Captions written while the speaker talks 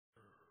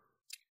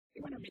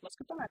bueno amigos,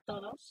 ¿qué tal a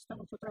todos?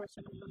 Estamos otra vez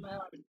en una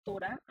nueva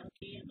aventura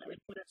aquí en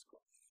Aventura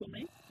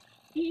Suzume.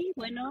 Y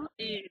bueno,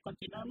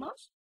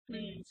 continuamos.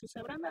 Si se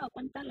habrán dado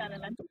cuenta, la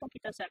adelanto un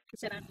poquito, o sea, que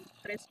serán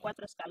 3,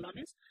 4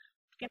 escalones.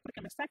 ¿Por qué?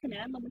 Porque me está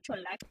generando mucho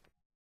lag.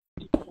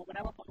 Y como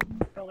grabo con un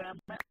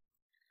programa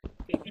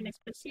que en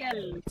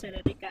especial se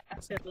dedica a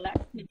hacer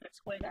lag mientras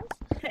juegas,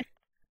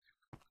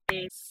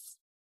 pues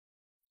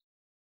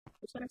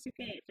ahora sí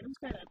que tenemos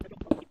que adelantar un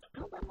poquito,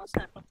 ¿no? Vamos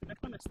a continuar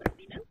con nuestra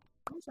mina.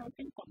 Vamos a ver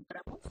qué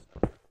encontramos.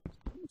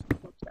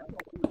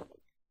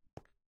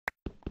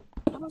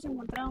 Hemos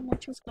encontrado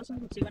muchas cosas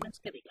buenas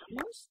que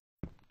digamos.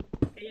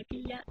 Okay,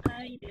 aquí ya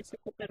hay de ese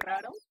cooper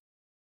raro.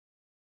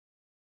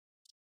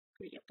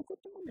 Que ya poco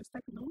tengo un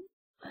stack, ¿no?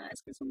 Ah,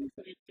 es que son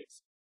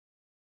diferentes.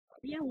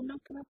 Había uno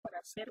que era para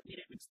hacer,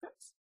 miren,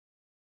 estas.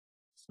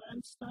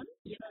 Sandstone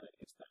y era de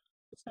esta.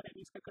 Esa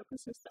arenisca, creo que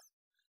es esta.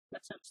 La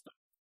sandstone.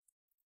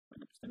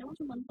 Bueno, pues tenemos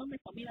un montón de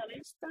comida de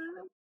esta.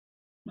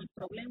 No hay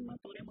problema,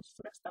 podríamos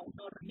hacer hasta un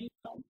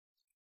hornito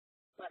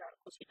para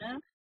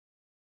cocinar.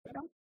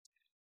 Pero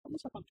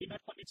vamos a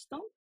continuar con esto.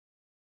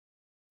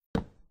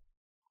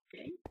 Ok.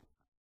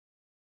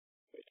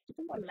 Aquí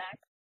tengo lag.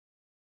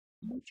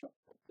 Mucho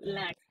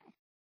lag.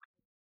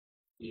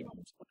 Y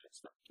vamos a poner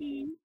esto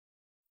aquí.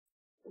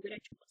 Hubiera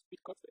hecho unos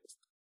picos de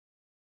esto.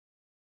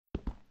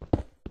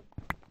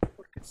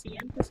 Porque si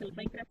antes el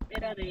Minecraft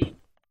era de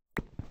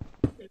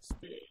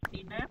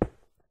minar,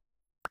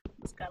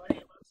 buscaba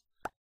más.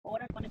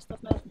 Ahora con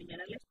estos nuevos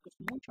minerales, pues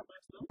mucho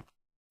más, ¿no?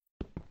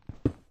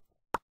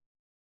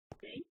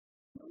 Ok,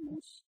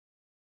 vamos.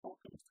 Como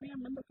que me estoy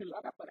llamando que lo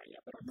haga para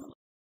allá, pero no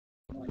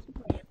es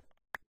para allá.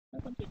 Voy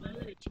a continuar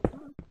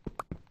derechito.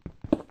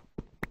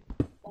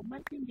 O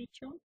más bien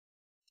dicho,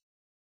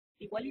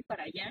 igual y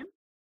para allá,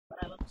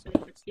 para donde se ve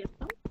el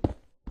desierto.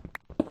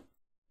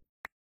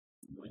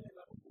 Voy a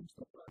dar un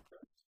monstruo por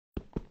atrás.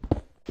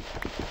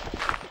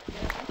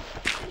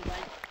 El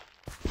baño.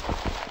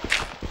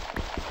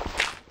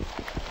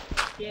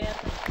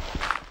 Tierra.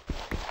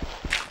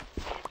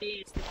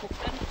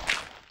 Cooper.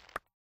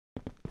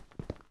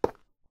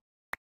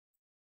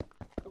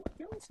 Como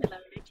que hacia la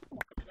derecha, como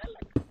que me da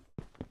lag.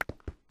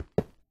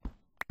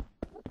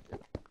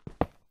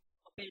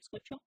 Ok,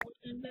 escucho un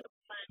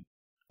Enderman.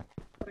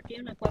 Por aquí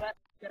hay una cueva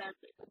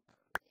grande.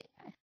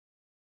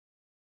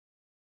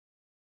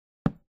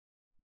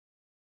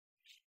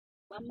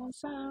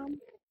 Vamos a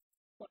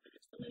poner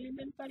esto en el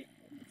inventario.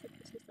 No sé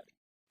qué es esto.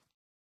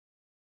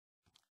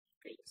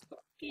 Ok,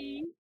 esto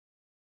aquí.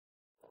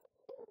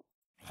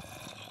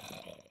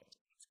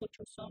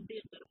 Escucho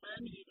zombie,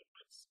 Enderman y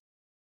demás.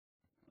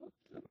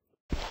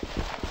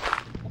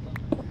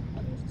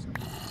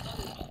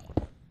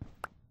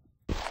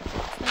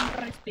 Están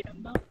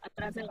respirando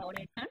atrás de la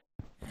oreja.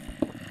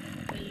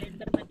 El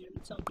Enderman y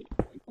el zombie.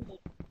 Muy como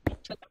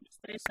me choca, me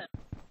estresa.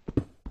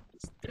 Me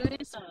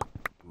estresa.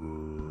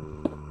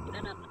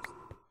 Mira nada más.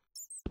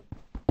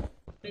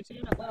 Le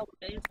hice una cueva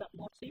porque ahí está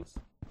Morsis.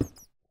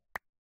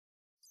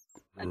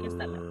 Aquí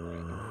está la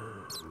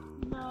oreja.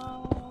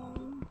 No.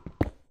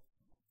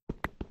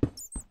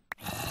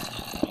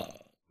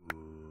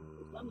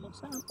 Pues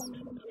vamos a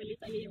poner una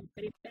velita y un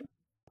creeper.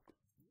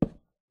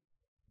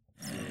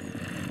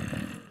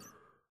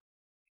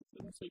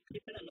 Tenemos el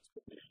creeper a los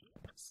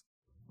cooperativas.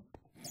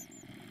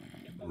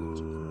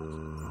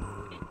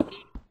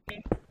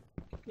 ¿Qué?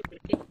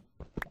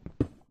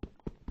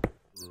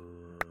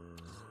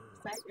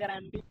 Está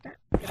grandita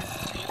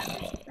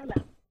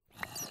la.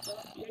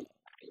 Y ahí.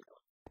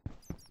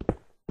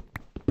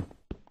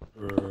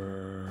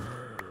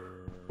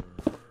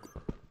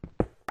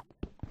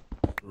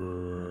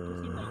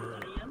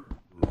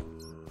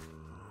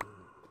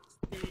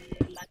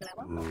 La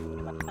grabamos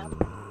y bajamos.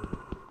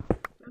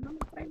 Pero no me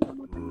traigo,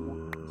 no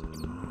tengo.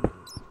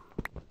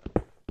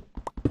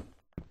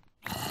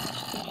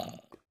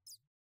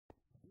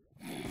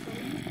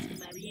 Si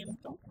me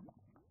aviento.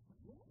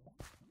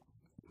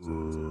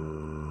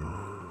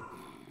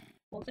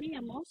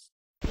 Podríamos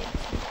ir a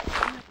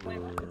una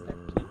cueva desde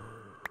aquí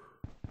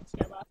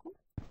hacia abajo.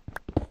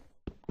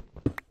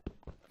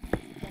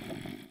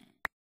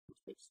 No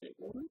estoy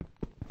seguro.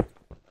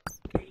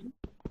 Okay.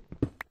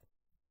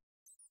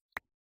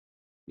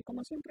 Y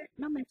como siempre,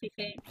 no me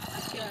fijé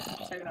a qué hora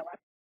vamos a grabar.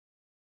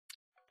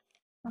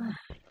 Ya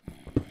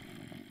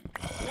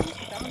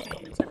acabamos de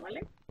comenzar,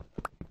 ¿vale?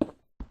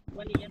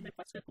 Igual y ya me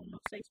pasé con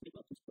unos 6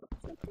 minutos, pero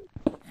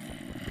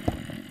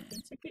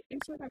pensé que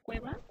eso era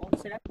cueva, o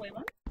será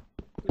cueva,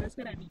 pero es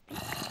granito.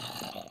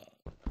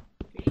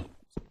 Ok,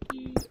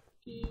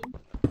 aquí.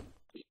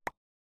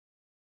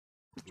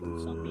 Escucho un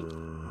zombie.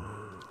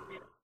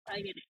 Mira,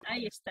 ahí viene,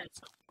 ahí está el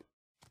zombie.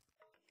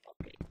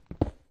 Ok.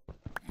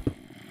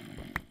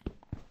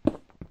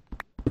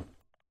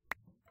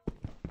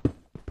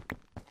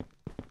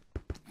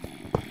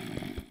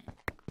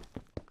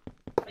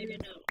 Ahí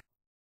viene algo.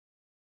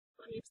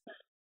 Ahí está.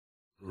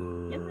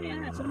 Ya voy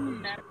a hacerme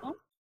un arco,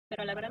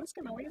 pero la verdad es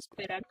que me voy a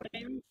esperar porque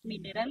hay un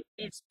mineral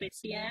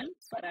especial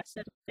para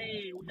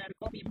hacerte un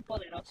arco bien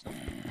poderoso.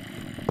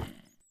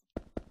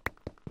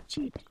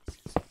 Chicos,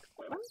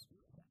 ¿cueva?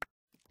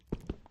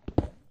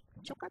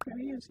 choca que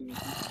viene así.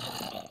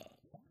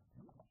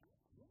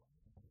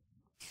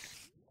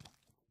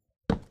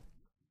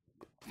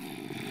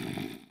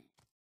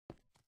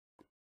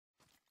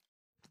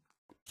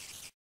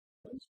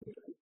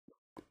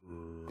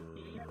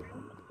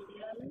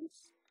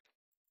 Materiales.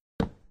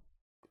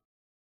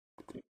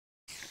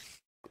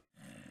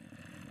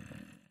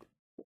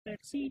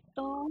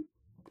 Supercito.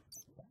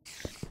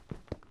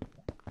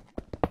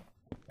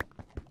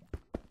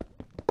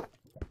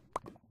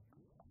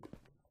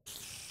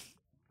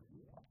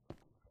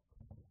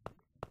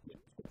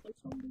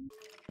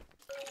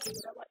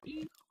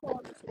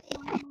 Hijo de su...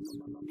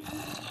 No.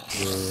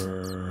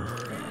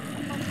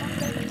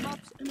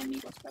 Mobs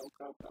enemigos.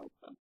 Cau.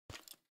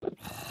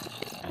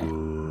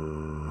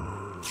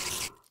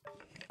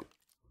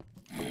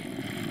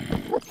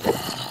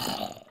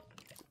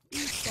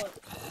 Hijo,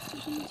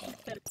 es un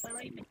super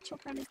cueva y me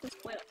chocan estas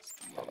cuevas.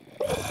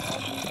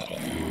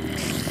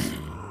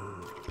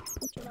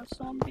 Escucho los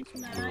zombies,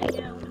 una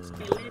araña, un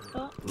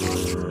esqueleto. Dos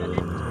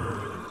esqueletos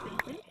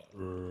que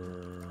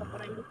está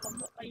por ahí en el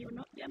fondo. Hay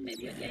uno, ya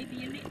medio, y ahí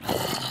viene a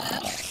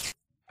estar.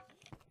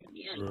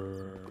 Genial.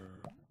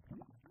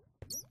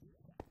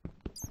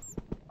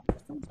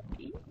 Estamos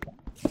aquí.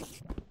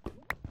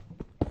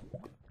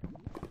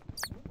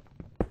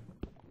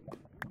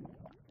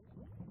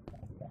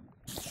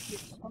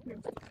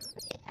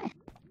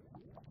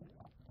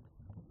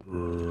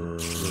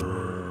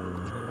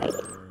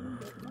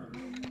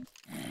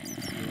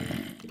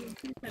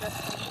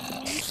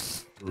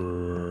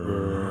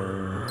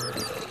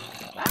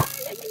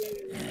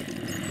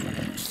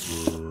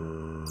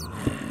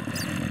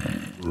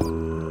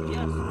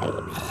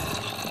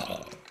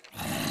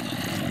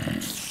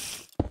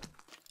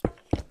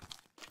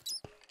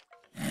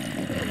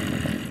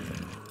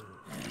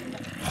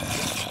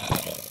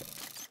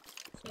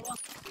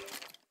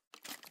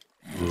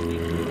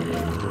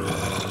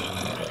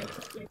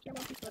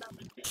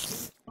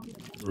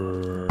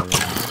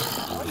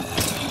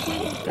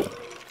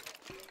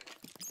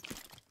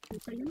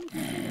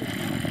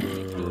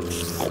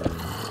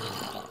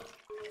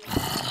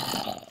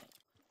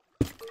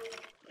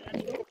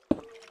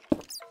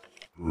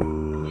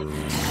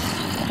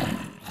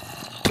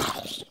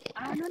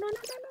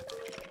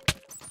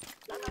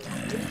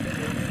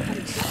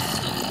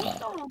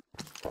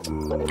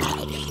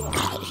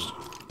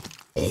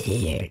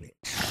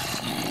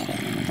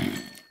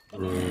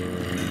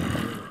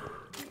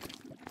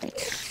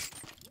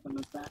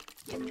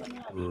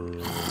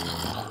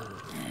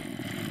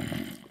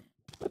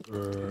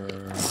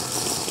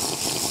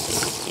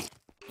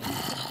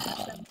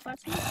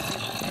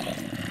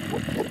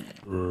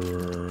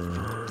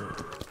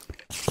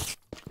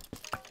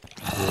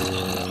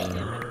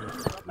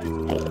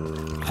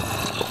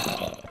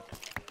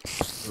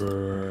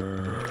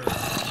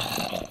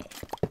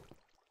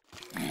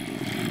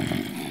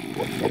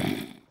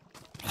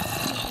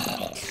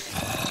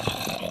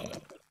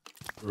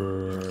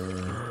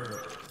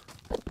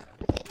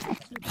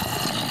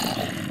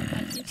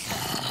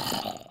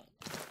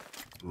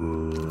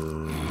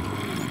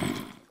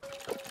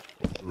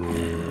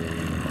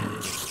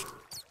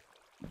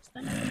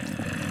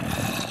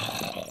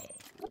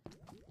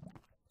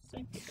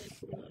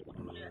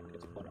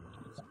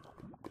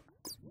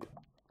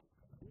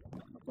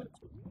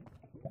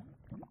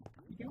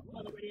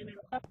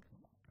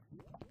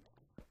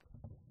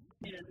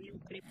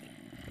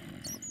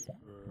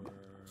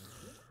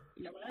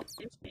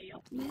 Es que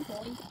yo me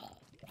voy.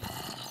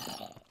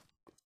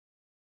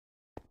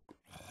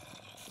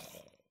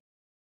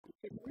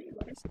 Porque no me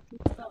llevar ese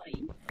club estaba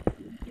ahí.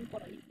 Un tiempo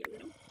ahí, ¿ya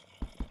vieron?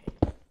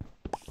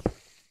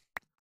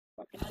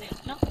 Porque no digan,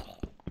 no,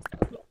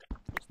 estás loca.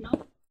 Pues no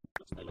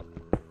estoy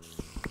loca.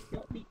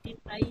 Yo vi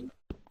tiempo ahí.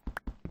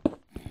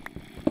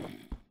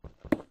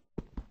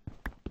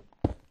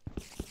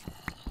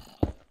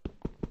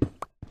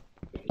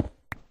 Okay.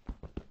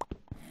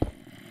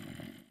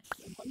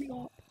 Ven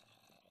conmigo.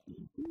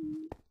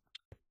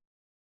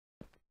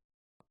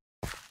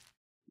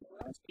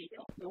 Es que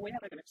yo me voy a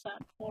regresar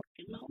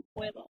porque no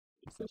puedo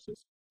hacer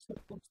sus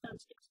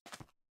circunstancias.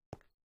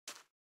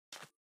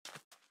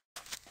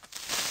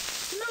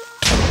 ¡No!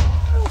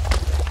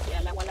 Ya,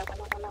 al agua,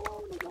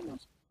 nos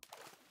vamos.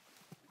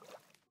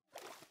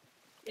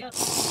 Dios.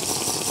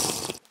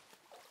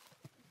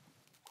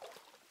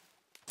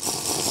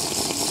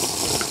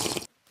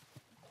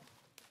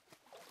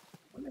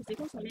 Bueno,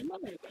 sigo saliendo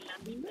de la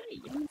mina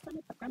y ya me están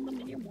atacando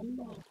medio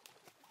mundo.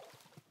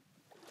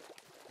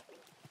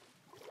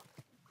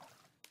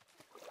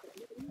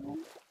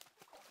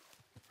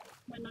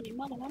 Bueno, ni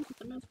modo, vamos a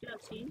tener que ir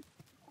así.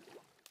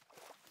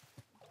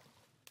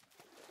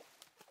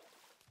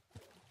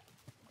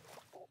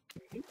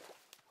 Ok.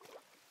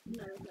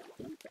 Una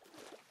blanca.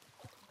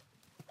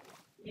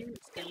 Y un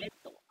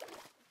esqueleto.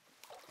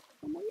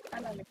 Como ir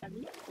a la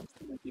lejanía,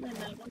 ustedes tiran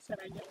algo, esas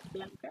arañas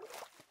blancas.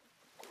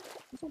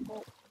 Es un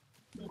mob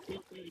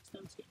de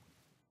distancia.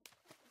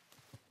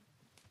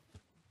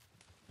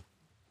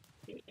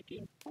 Ok, aquí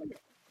hay un pollo.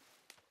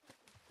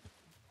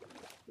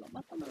 ¿Lo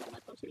mato o no lo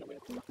mato? Si lo voy a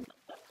tener que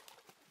matar.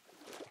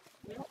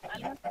 Veo algo.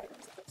 arriba, pero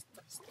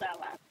está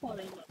abajo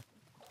de lo.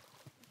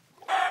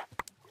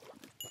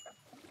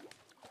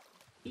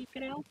 Y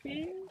creo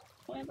que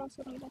puedo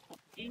hacer algo con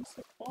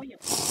ese pollo.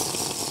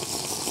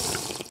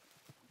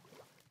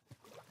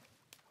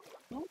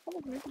 ¿No?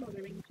 ¿Cómo ves lo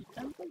de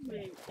veintitantos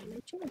de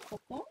leche de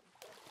coco?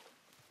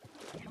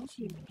 Pero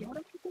sí, ¿y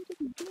ahora qué cuántos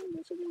me quedan?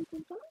 ¿No se dieron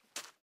cuenta?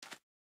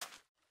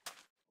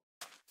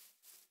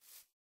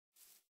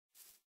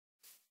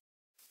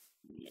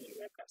 Ya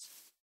llegué a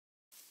casa.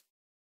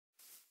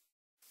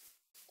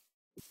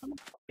 Estamos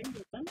papel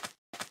de tal.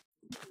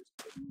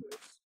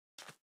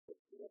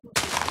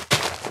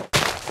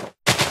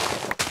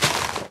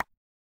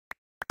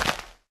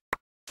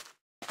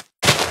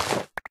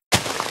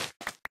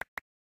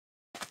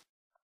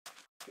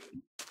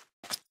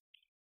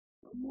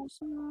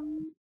 Vamos a...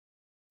 Vamos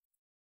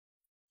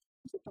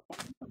a tapar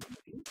también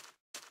aquí.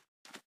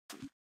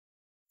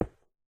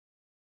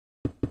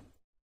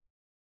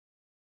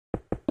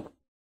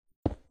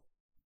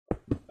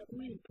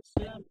 Taparme y que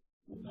sea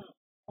una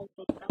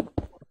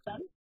autotrampa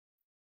mortal.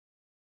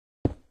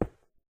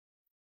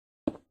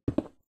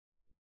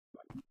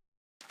 Vale.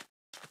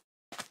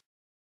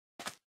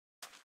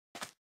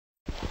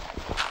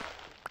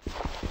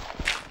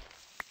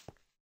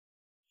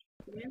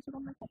 Voy a hacer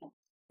una como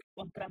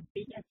con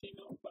trampilla aquí,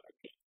 ¿no? Para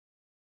que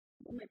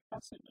no me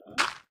pase nada.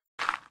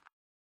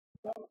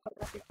 Voy a bajar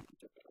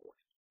rápidamente, pero bueno.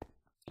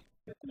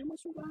 Ya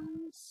tenemos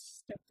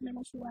uvas. Ya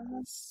tenemos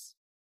uvas.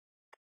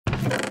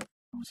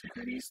 Vamos a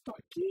dejar esto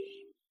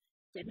aquí.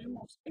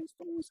 Tenemos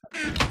esto. Vamos a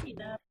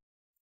cocinar.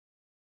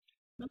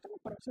 No tengo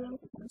para hacer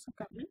algo con esa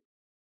carne.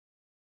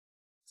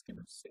 Es que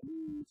no sé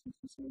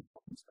si se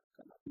puede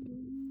sacar.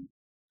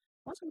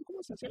 Vamos a ver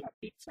cómo se hace la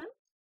pizza.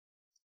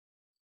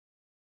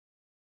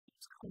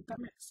 Vamos a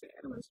juntarme de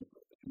cerdo, ese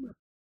problema.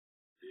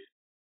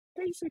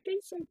 ¿Qué hice? ¿Qué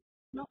hice?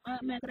 No,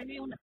 me agregué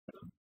una,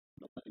 perdón.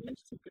 No,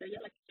 se creía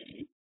la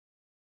que.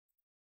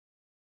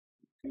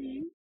 Ok.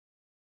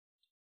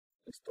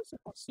 ¿Esto se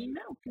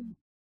cocina o qué? No,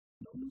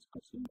 no se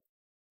cocina.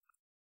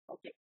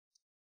 Ok.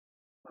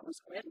 Vamos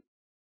a ver.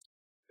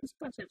 ¿Qué se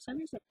puede hacer?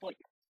 Sándwich de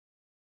pollo.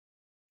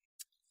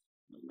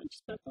 No manches,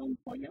 está todo un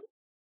pollo.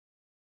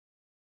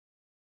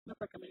 No,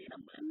 para que me diera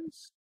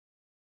más.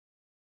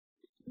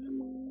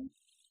 Tenemos.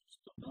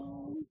 Esto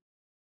no.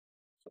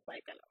 Sopa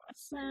de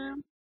calabaza.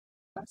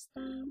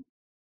 Pasta.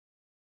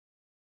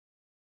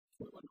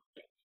 Muy bueno.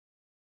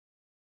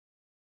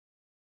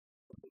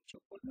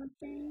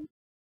 Chocolate.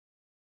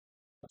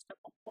 Pasta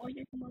con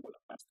pollo. ¿Cómo hago la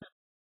pasta?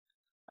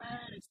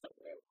 Ah, está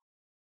huevo.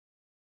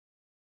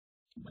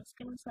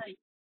 ¿Qué más hay?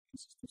 ¿Qué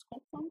es esto?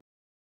 ¿Coco?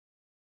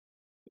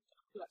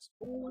 Las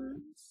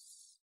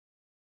uvas.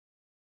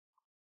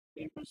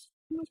 Y pues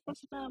no es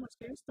pasa nada más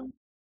que esto.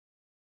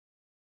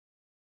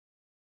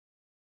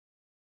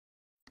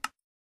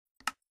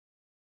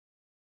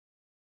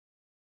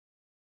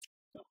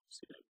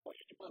 Vamos a ir al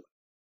pollo animado.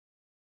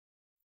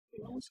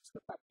 Y vamos a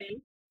hacer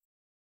papel.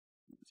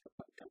 Vamos a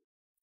falta.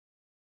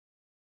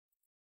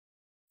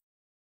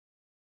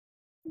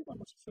 Y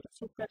vamos a hacer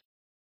azúcar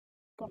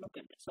con lo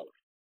que me sobra.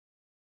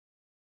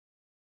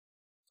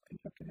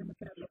 Lo que me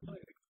queda al horno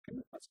directo. ¿Qué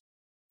me pasa?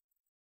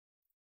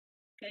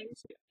 Ok,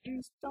 sería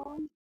esto.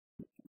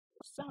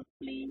 Los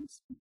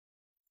saplings.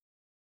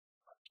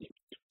 Aquí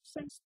metemos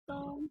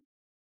esto.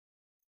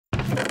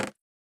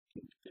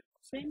 Aquí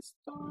metemos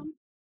esto.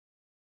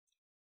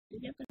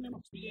 Y ya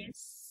tenemos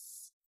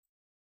 10.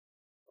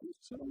 Vamos a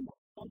hacer un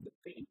montón de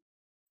té.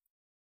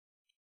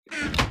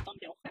 Un montón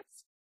de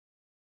hojas.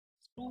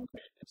 Es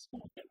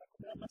como que la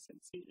comida más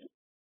sencilla.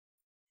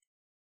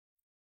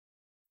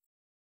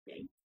 Ok.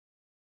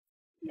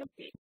 Y ok.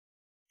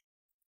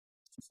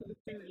 Este es el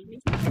té del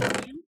mismo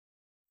también.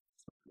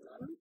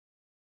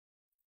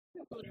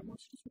 Ya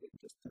podríamos subir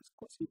estas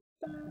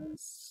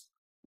cositas.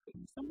 Ok,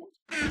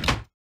 estamos.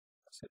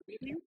 Hacer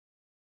vídeo.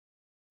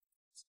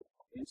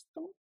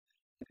 Esto.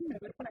 Déjenme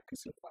ver para qué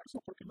es el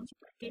cuarzo, porque no sé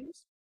para qué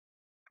es.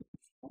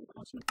 Supongo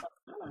no sirve para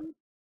nada.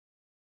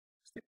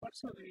 Este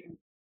cuarzo del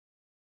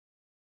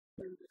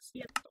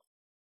desierto.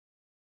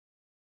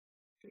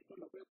 Que no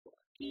lo veo por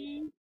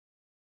aquí.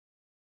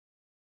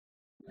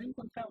 No he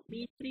encontrado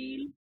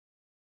mitril.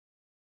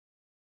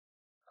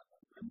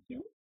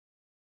 Adamantium.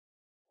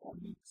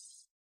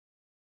 Onyx.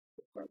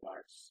 Super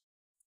bars.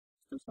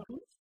 Estos son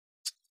los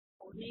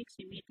Onyx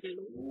y mitril.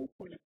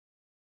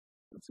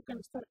 No sé que van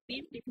a estar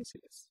bien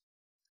difíciles.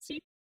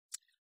 Sí,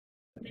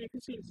 también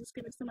difíciles. Es que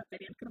en este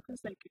material creo que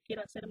es el que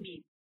quiero hacer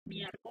mi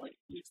arco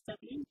y está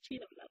bien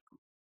chido el arco.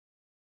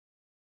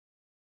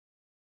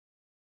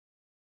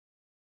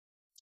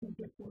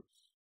 Complejos.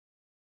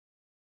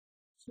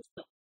 ¿Qué es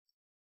esto?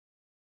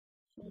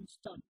 Un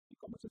stone. ¿Y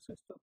cómo se hace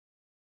esto?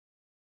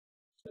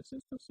 Se hace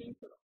esto sí,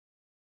 pero.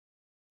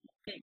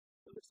 Ok,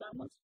 ¿dónde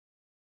estamos?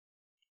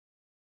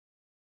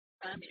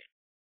 Ah, miren,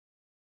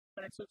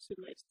 para eso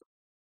sirve esto.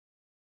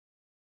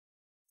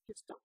 ¿Qué es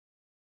esto?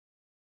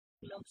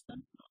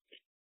 Glowstone. Ok,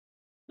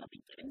 no me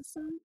interesa.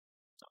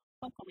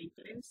 Tampoco me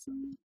interesa.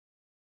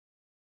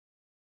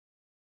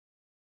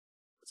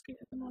 Es que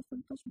ya tenemos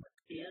tantos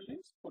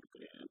materiales por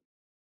crear.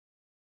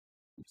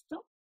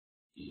 ¿Listo?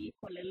 Y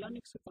con el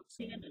Onix se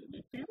consigue en el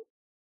meter.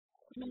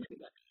 No me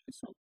digan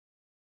eso.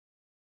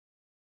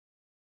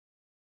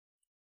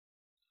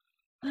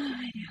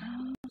 Ay,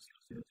 Dios.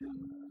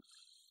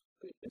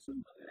 ¿Eso es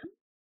madera?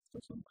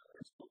 Estos son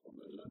maderas como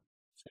madera.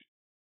 Sí.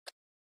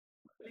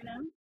 Madera.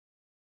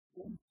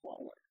 Un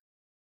power.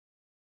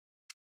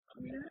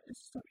 Mira,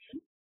 eso está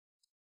bien.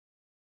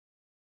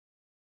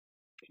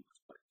 ¿Qué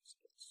más parece?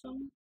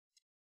 Son.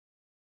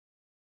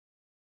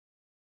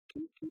 ¿Qué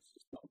es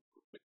esto?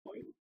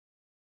 Oil.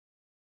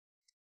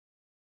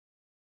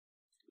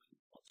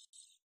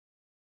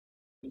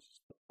 This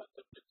is the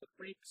fundamental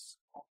bricks.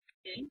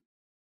 Okay.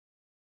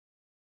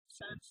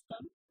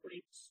 Sandstone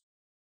bricks.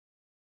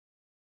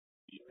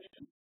 Y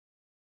miren.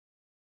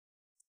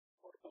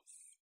 Por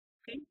dos.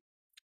 Ok.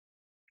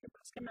 ¿Qué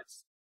más? ¿Qué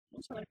más?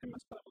 Vamos a ver qué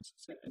más podemos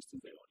hacer. Este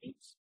es de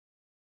Onix.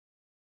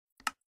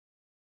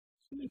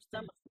 Sí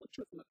necesitamos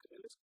muchos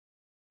materiales.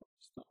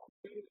 Esto,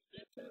 ok,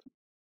 letter,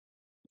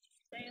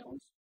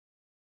 crafteos,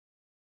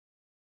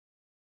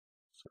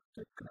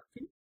 sorter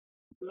crafting,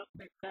 block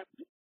de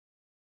carne.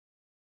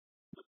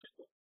 No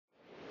tengo.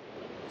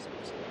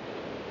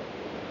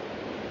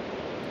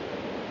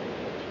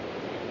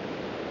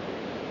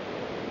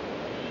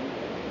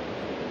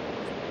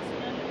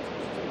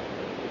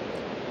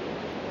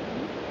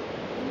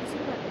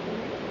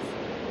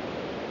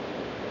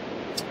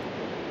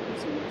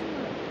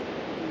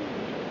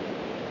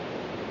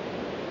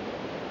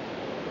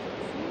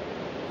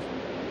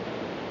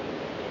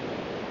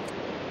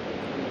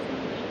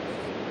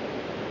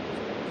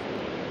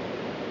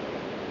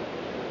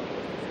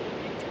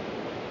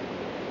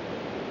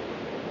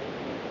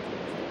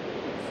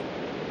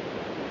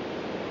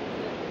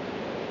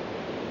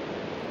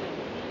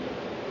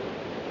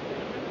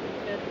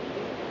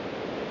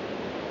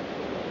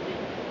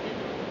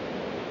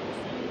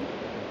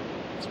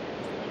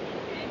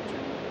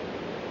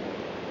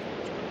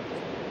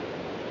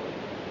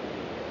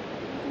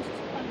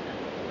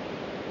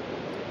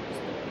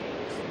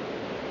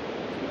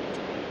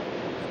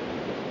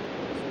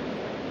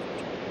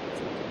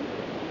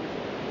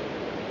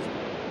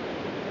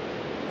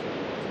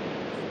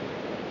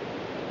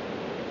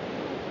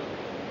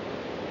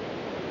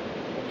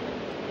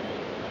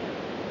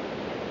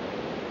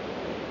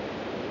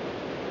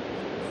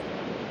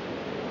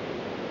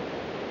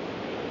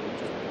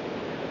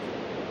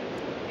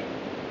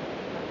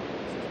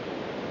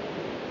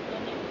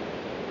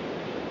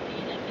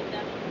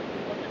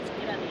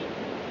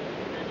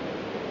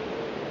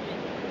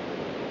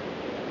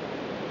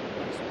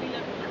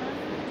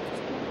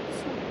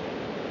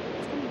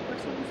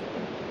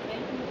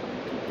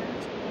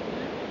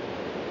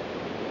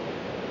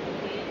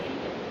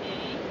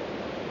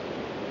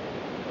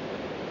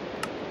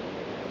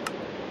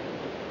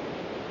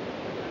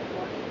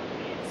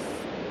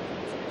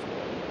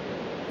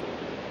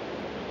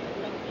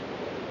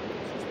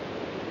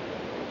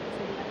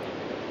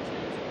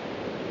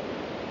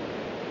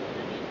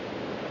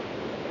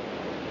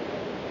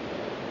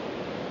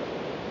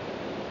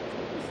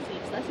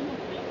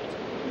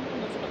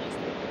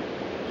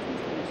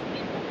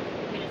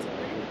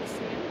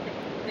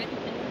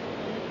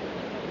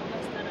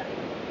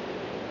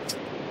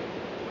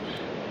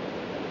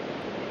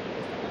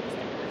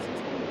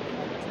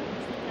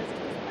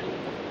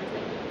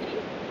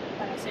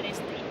 Hacer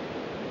este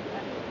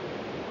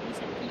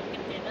dice aquí que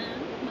te dan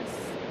más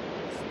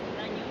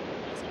daño,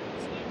 más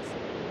eficiencia.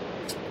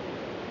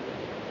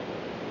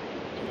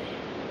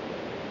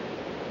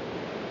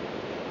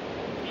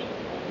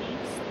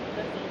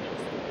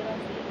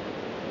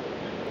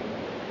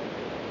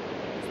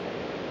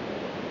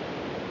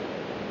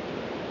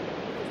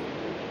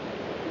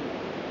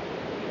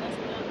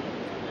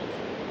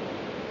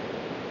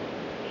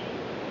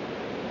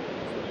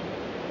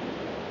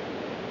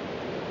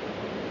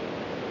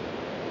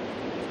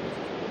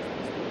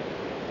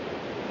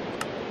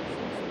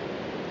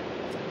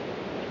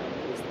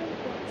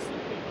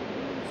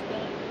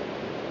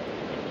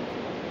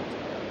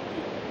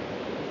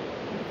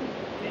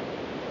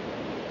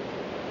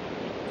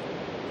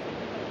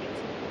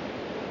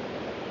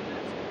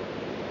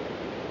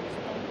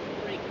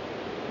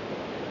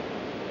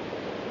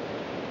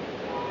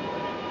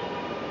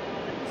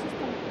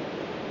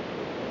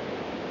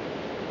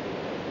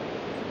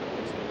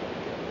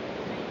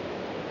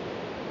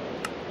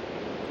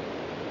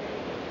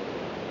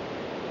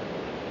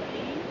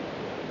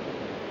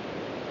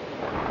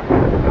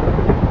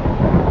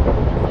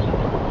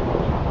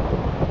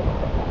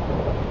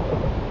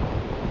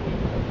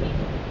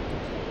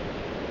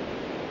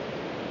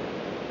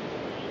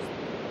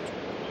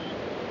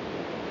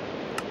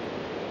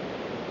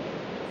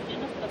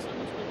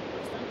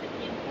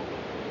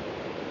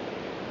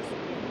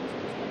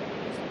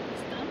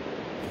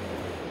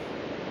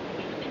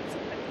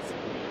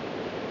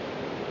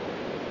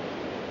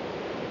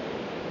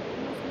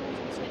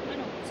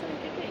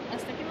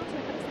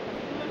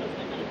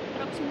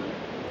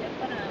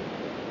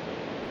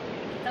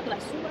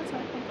 Las uvas, a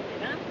ver cuánto te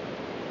dan,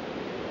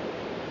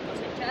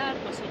 cosechar,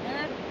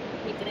 cocinar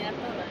y crear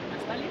todo lo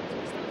demás, ¿vale?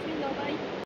 Nos estamos viendo, bye.